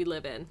world that we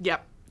live in.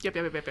 Yep. Do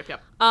you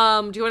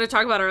want to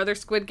talk about our other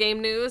Squid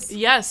Game news?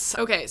 Yes.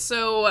 Okay.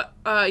 So,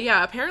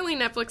 yeah, apparently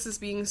Netflix is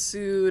being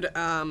sued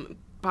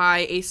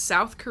by a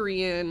South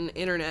Korean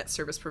internet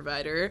service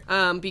provider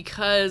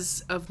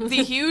because of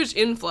the huge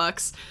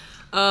influx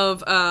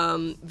of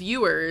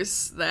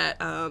viewers that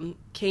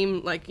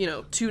came, like, you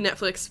know, to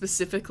Netflix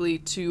specifically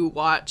to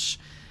watch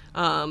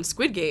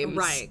Squid Games.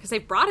 Right, because they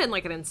brought in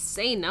like an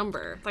insane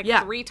number, like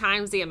Yeah. 3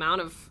 times the amount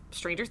of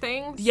Stranger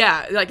Things.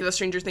 Yeah, like the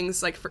Stranger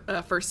Things, like,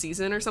 first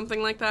season or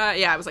something like that.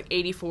 Yeah, it was like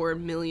 84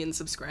 million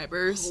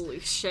subscribers. Holy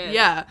shit.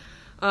 Yeah.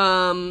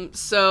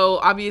 So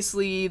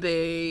obviously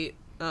they,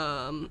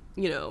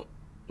 you know,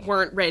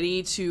 weren't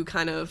ready to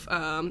kind of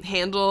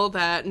handle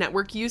that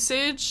network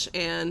usage,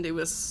 and it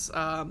was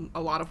a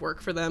lot of work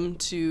for them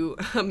to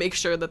make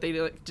sure that they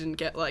didn't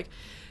get like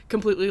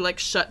completely like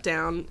shut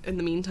down in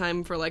the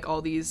meantime for like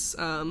all these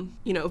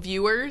you know,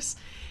 viewers.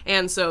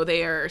 And so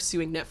they are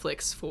suing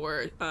Netflix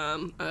for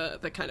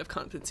the kind of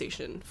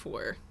compensation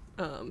for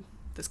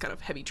this kind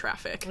of heavy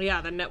traffic.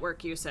 Yeah, the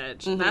network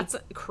usage. That's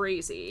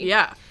crazy.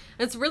 Yeah.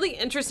 It's really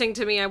interesting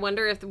to me. I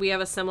wonder if we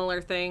have a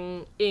similar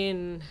thing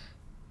in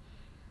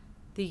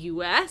the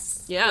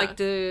US. Yeah. Like,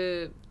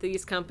 do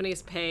these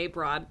companies pay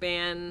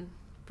broadband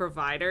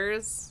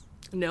providers,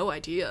 No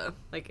idea.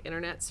 like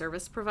internet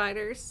service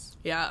providers?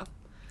 Yeah.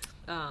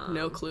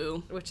 No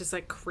clue. Which is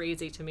like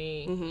crazy to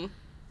me.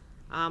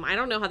 I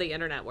don't know how the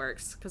internet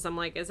works because I'm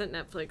like, isn't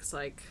Netflix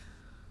like,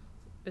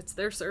 it's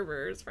their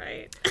servers,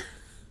 right?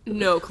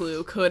 No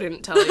clue.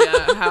 Couldn't tell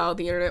you how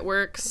the internet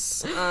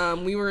works.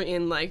 We were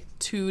in like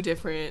 2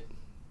 different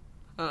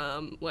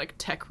like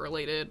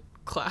tech-related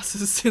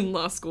classes in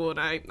law school, and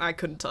I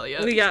couldn't tell you.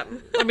 Yeah.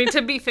 I mean,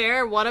 to be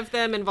fair, one of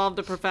them involved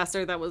a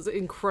professor that was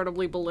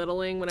incredibly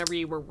belittling whenever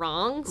you were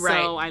wrong.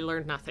 Right. So I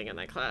learned nothing in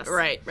that class.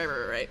 Right.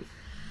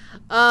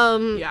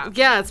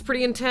 Yeah, it's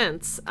pretty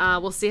intense.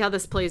 We'll see how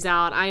this plays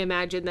out. I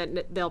imagine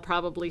that they'll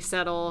probably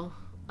settle.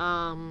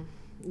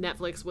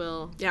 Netflix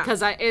will. Yeah.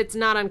 Because it's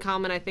not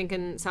uncommon, I think,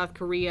 in South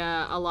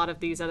Korea, a lot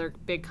of these other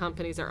big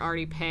companies are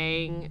already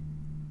paying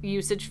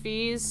usage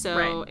fees. So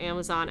Right.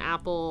 Amazon,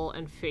 Apple,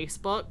 and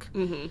Facebook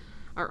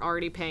are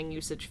already paying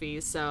usage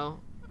fees. So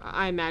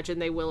I imagine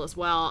they will as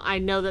well. I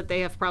know that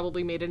they have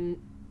probably made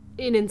an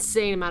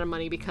insane amount of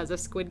money because of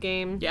Squid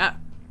Game. Yeah.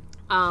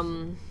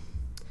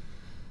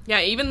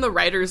 Yeah, even the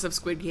writers of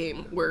Squid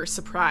Game were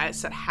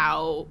surprised at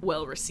how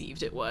well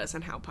received it was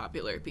and how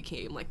popular it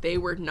became. Like, they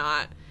were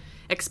not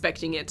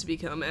expecting it to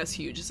become as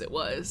huge as it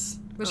was.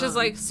 Which is,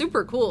 like,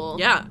 super cool.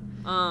 Yeah.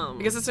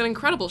 Because it's an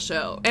incredible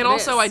show. And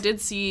also, I did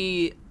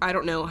see, I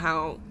don't know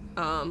how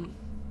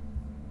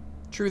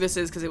true this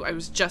is, because it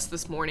was just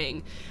this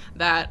morning,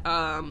 that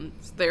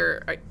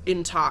they're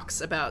in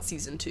talks about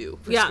season 2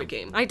 for Squid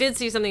Game. I did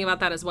see something about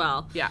that as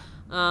well. Yeah.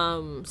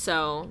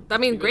 So, I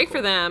mean, great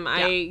for them.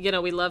 Yeah.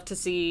 We love to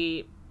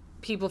see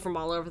people from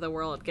all over the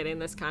world getting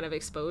this kind of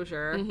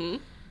exposure.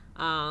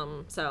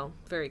 So,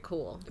 very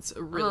cool. It's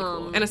really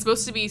cool. And it's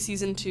supposed to be,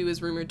 season 2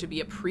 is rumored to be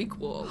a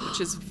prequel,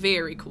 which is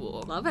very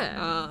cool. Love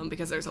it.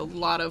 Because there's a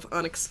lot of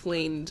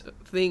unexplained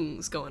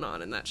things going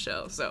on in that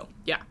show. So,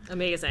 yeah.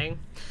 Amazing.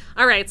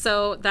 All right,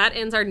 so that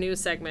ends our news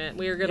segment.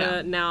 We are going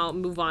to now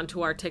move on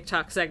to our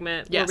TikTok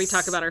segment, where we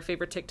talk about our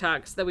favorite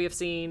TikToks that we have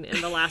seen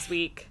in the last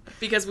week.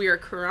 Because we are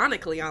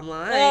chronically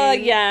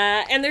online.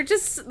 Yeah, and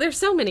there's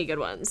so many good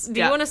ones.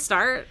 Do you want to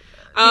start?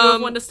 Do you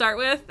have one to start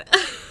with?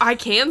 I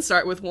can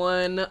start with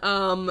one.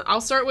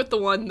 I'll start with the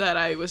one that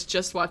I was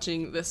just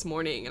watching this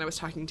morning and I was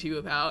talking to you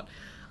about.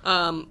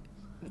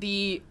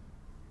 The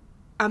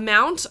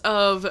amount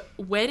of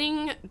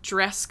wedding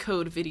dress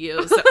code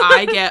videos that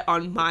I get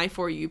on my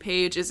For You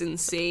page is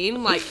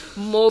insane. Like,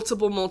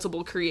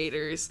 multiple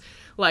creators,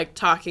 like,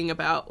 talking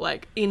about,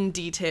 like, in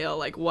detail,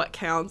 like, what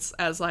counts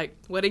as, like,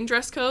 wedding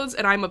dress codes,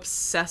 and I'm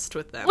obsessed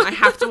with them. I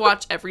have to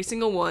watch every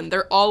single one.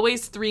 They're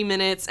always 3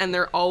 minutes, and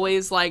they're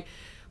always, like,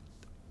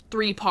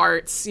 3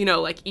 parts,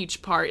 like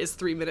each part is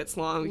 3 minutes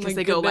long, because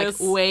they go like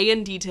way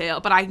in detail,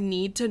 but I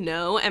need to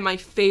know. And my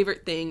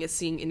favorite thing is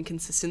seeing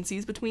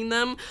inconsistencies between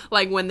them,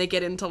 like when they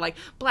get into like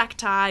black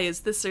tie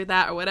is this or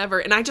that or whatever.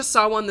 And I just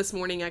saw one this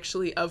morning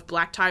actually of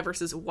black tie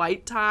versus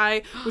white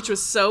tie, which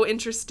was so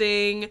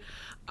interesting.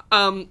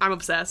 I'm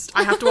obsessed.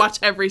 I have to watch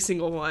every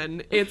single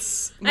one.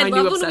 It's my new obsession.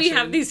 I love when we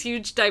have these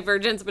huge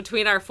divergence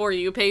between our For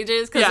You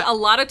pages, because a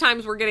lot of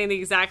times we're getting the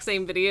exact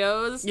same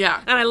videos. Yeah.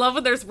 And I love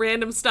when there's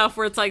random stuff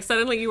where it's like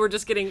suddenly you were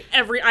just getting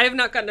I have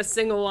not gotten a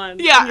single one.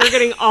 Yeah. And you're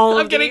getting all of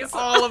I'm getting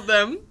all of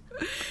them.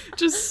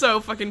 Just so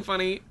fucking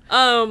funny.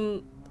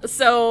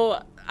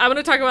 So I'm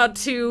going to talk about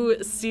 2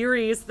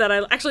 series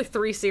actually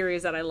 3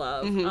 series that I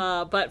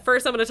love. But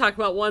first I'm going to talk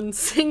about one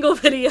single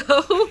video.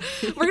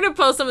 We're going to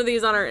post some of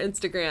these on our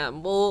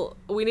Instagram.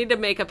 We need to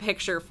make a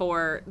picture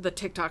for the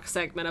TikTok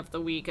segment of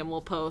the week, and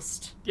we'll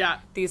post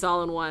these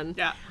all in one.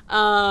 Yeah.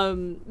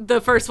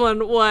 The first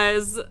one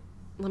was,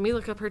 let me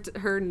look up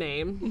her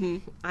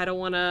name. I don't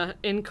want to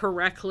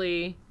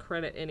incorrectly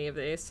credit any of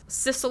these.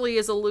 Sicily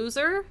is a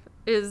Loser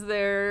is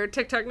their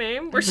TikTok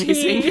name, where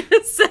she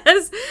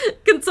says,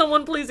 "Can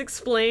someone please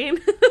explain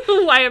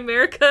why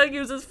America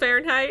uses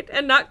Fahrenheit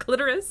and not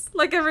clitoris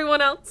like everyone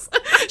else?"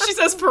 She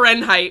says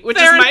Fahrenheit, which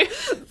is my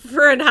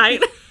Fahrenheit.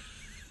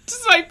 This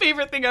is my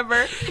favorite thing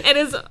ever. It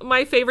is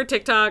my favorite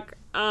TikTok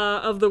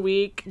of the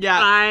week. Yeah.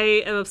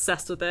 I am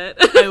obsessed with it.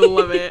 I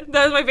love it.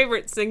 That was my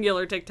favorite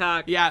singular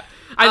TikTok. Yeah.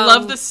 I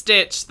love the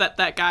stitch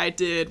that guy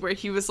did, where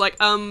he was like,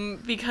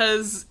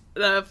 because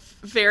the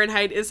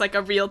Fahrenheit is like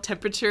a real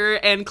temperature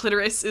and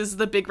clitoris is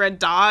the big red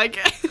dog.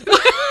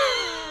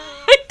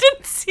 I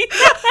didn't see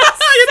that.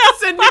 I have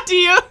to send it to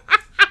you.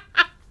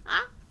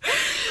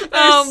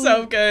 That's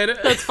so good.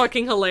 That's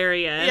fucking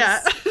hilarious.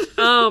 Yeah.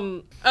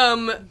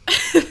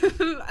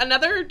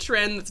 Another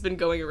trend that's been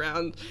going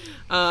around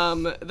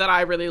that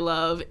I really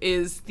love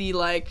is the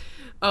like,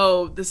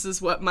 oh, this is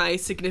what my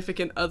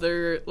significant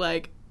other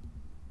like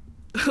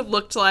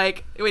looked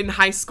like in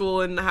high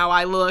school and how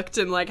I looked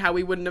and like how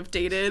we wouldn't have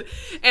dated.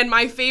 And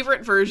my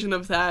favorite version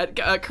of that,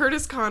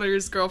 Curtis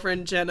Connor's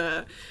girlfriend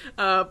Jenna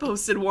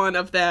posted one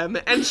of them,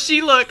 and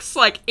she looks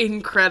like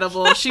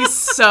incredible. She's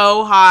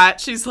so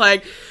hot. She's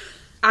like,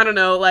 I don't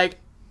know, like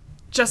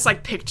just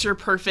like picture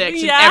perfect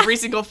in every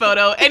single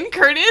photo. And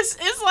Curtis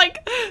is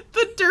like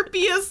the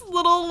derpiest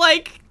little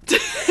like dude.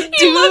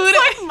 He looks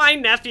like my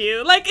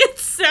nephew. Like,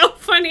 it's so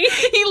funny.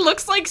 He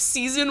looks like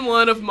season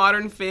 1 of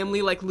Modern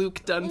Family, like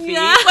Luke Dunphy.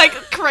 Yeah. Like,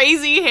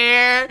 crazy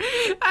hair.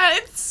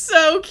 It's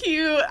so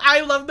cute.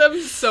 I love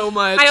them so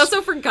much. I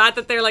also forgot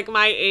that they're, like,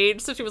 my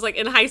age. So she was, like,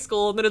 in high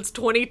school, and then it's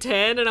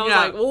 2010, and I was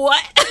like,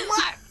 what?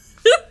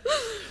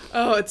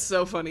 Oh, it's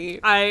so funny.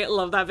 I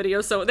love that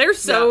video. So they're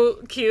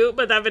so cute,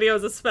 but that video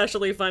is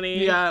especially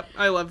funny. Yeah,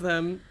 I love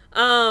them.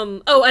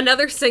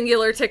 Another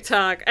singular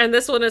TikTok, and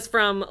this one is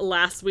from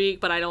last week,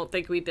 but I don't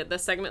think we did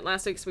this segment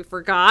last week, so we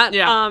forgot.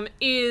 Yeah.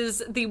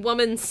 Is the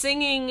woman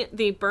singing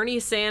the Bernie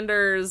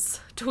Sanders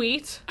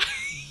tweet.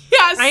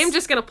 Yes! I am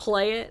just gonna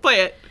play it.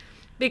 Play it.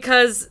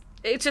 Because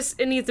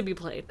it needs to be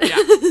played. Yeah,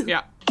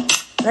 yeah.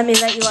 Let me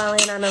let you all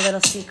in on a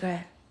little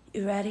secret.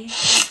 You ready?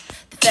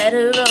 The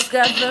federal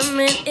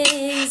government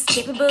is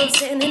capable of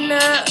standing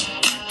up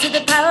to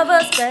the powerful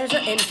special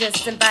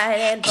interests and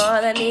fighting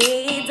for the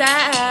needs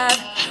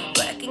of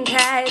working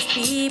class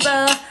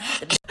people.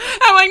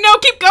 I'm like, no,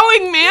 keep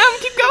going, ma'am.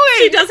 Keep going.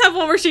 She does have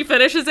one where she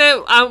finishes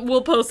it.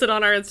 We'll post it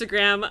on our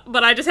Instagram,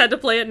 but I just had to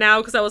play it now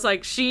because I was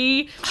like,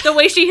 the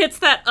way she hits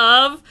that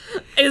of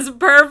is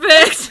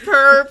perfect.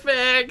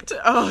 Perfect.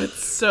 Oh,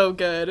 it's so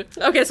good.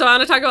 Okay, so I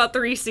want to talk about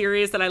 3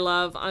 series that I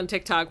love on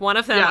TikTok. One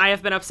of them I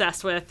have been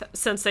obsessed with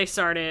since they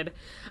started.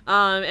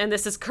 And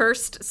this is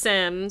Cursed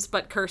Sims,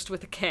 but cursed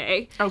with a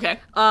K. Okay.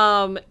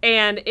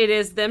 And it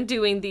is them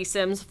doing the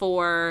Sims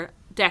 4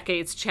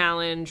 Decades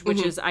challenge,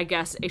 which is, I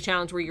guess, a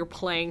challenge where you're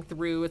playing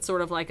through. It's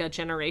sort of like a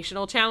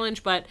generational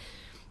challenge, but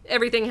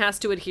everything has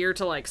to adhere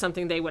to like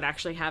something they would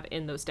actually have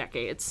in those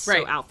decades.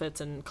 Right. So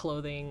outfits and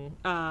clothing.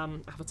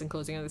 Outfits and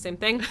clothing are the same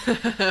thing.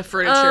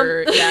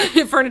 Furniture,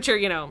 yeah. Furniture,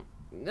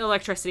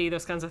 electricity,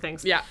 those kinds of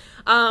things. Yeah.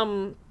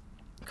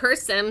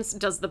 Cursed Sims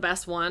does the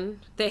best one.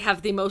 They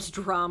have the most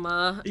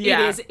drama.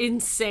 Yeah. It is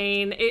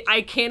insane.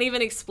 I can't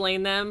even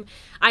explain them.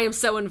 I am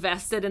so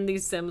invested in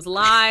these Sims'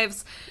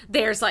 lives.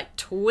 There's like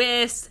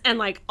twists and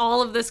like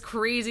all of this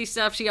crazy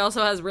stuff. She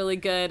also has really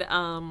good,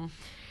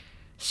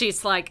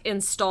 she's like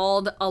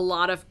installed a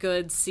lot of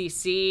good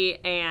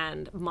CC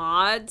and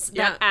mods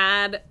that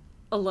add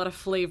a lot of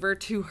flavor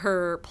to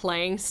her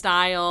playing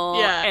style.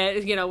 Yeah.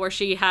 And, where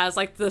she has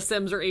like the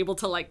Sims are able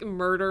to like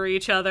murder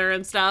each other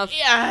and stuff.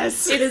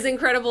 Yes. It is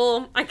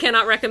incredible. I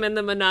cannot recommend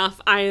them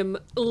enough. I am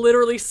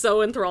literally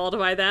so enthralled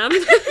by them.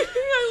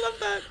 I love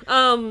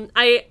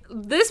that.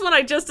 This one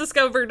I just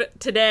discovered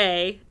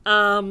today,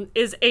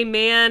 is a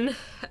man,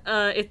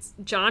 it's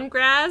John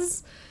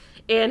Graz,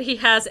 and he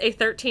has a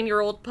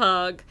 13-year-old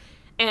pug.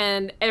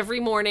 And every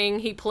morning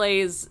he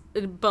plays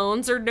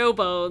Bones or No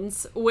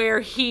Bones,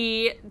 where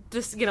he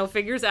just,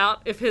 figures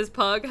out if his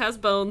pug has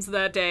bones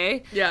that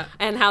day. Yeah.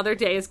 And how their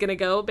day is going to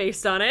go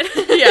based on it.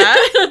 Yeah.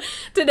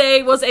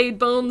 Today was a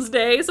bones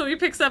day, so he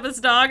picks up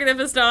his dog, and if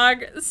his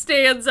dog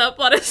stands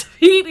up on his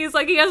feet, he's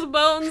like, he has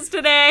bones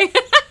today.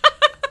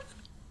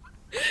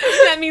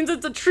 That means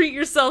it's a treat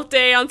yourself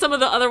day. On some of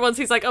the other ones,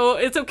 he's like, oh,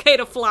 it's okay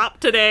to flop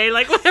today.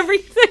 Like, whenever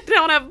they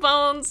don't have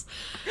bones.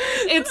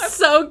 It's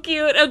so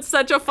cute and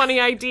such a funny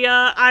idea.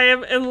 I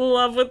am in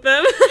love with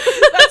them.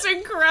 That's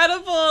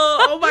incredible.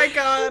 Oh my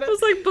god. I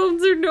was like,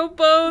 Bones or No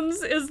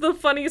Bones is the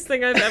funniest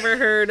thing I've ever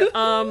heard.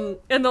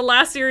 And the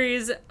last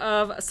series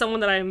of someone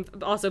that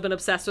I've also been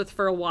obsessed with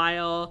for a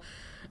while,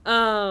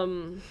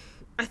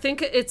 I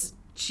think it's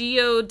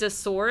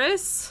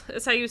Geodosaurus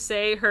is how you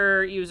say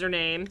her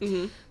username.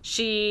 Mm-hmm.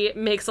 She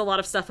makes a lot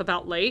of stuff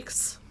about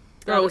lakes.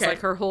 That was like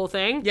her whole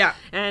thing. Yeah.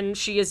 And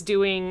she is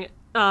doing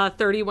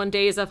 31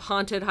 Days of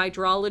Haunted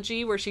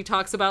Hydrology, where she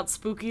talks about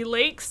spooky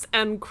lakes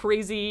and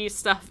crazy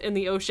stuff in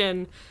the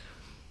ocean.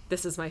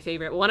 This is my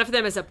favorite. One of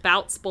them is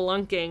about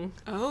spelunking.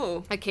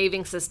 Oh. A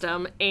caving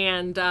system.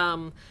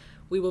 And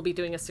we will be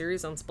doing a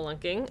series on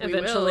spelunking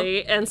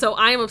eventually. And so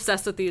I am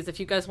obsessed with these. If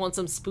you guys want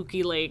some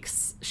spooky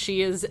lakes,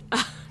 she is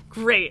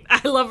great.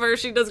 I love her.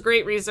 She does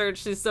great research.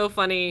 She's so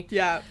funny.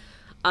 Yeah.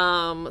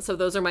 So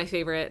those are my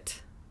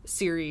favorite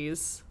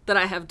series that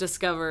I have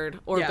discovered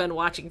or been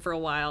watching for a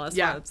while as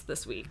far as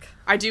this week.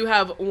 I do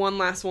have one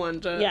last one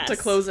to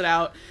close it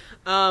out.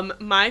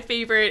 My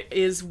favorite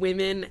is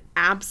women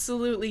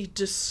absolutely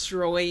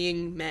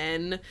destroying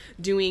men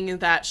doing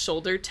that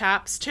shoulder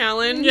taps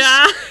challenge.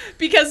 Yeah.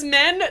 Because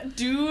men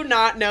do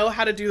not know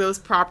how to do those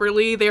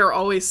properly. They are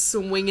always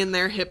swinging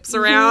their hips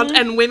around,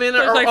 and women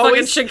are like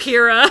always fucking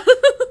Shakira.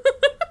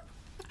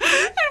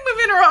 And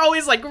women are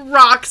always like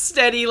rock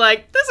steady,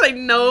 like, this ain't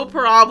no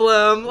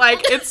problem.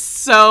 Like, it's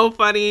so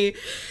funny.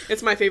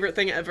 It's my favorite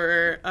thing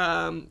ever.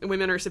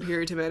 Women are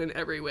superior to men in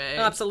every way.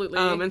 Absolutely.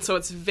 And so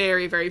it's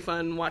very, very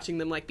fun watching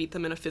them like beat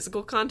them in a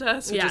physical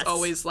contest, which is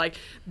always like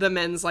the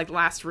men's like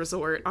last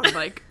resort on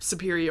like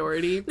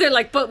superiority. They're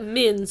like, but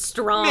men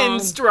strong. Men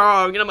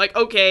strong. And I'm like,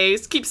 okay,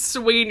 keep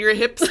swinging your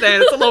hips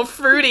then. It's a little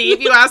fruity if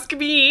you ask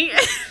me.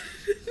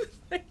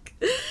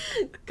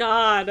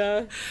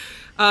 God.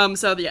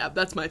 So yeah,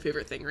 that's my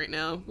favorite thing right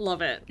now.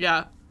 Love it.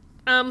 Yeah.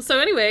 So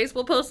anyways,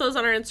 we'll post those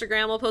on our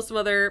Instagram. We'll post some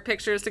other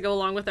pictures to go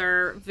along with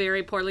our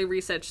very poorly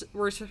research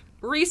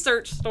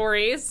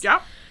stories.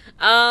 Yeah.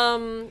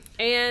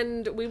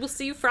 And we will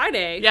see you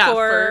Friday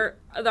for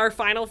our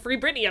final Free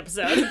Britney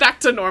episode. Back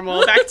to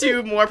normal. Back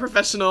to more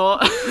professional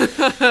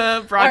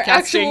broadcasting. Our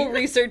actual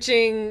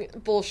researching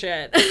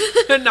bullshit.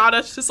 And not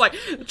us just like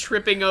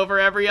tripping over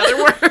every other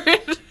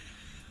word.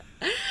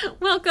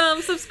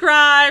 Welcome,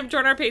 subscribe,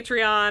 join our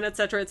Patreon,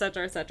 etc.,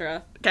 etc.,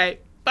 etc. Okay.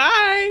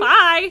 Bye.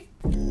 Bye.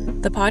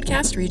 The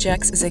Podcast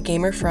Rejects is a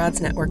Gamer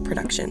Frauds Network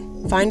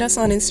production. Find us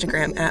on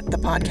Instagram at The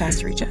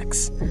Podcast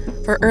Rejects.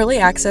 For early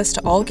access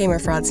to all Gamer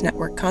Frauds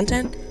Network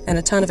content and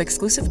a ton of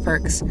exclusive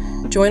perks,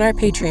 join our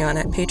Patreon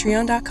at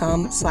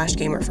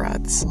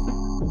patreon.com/gamerfrauds.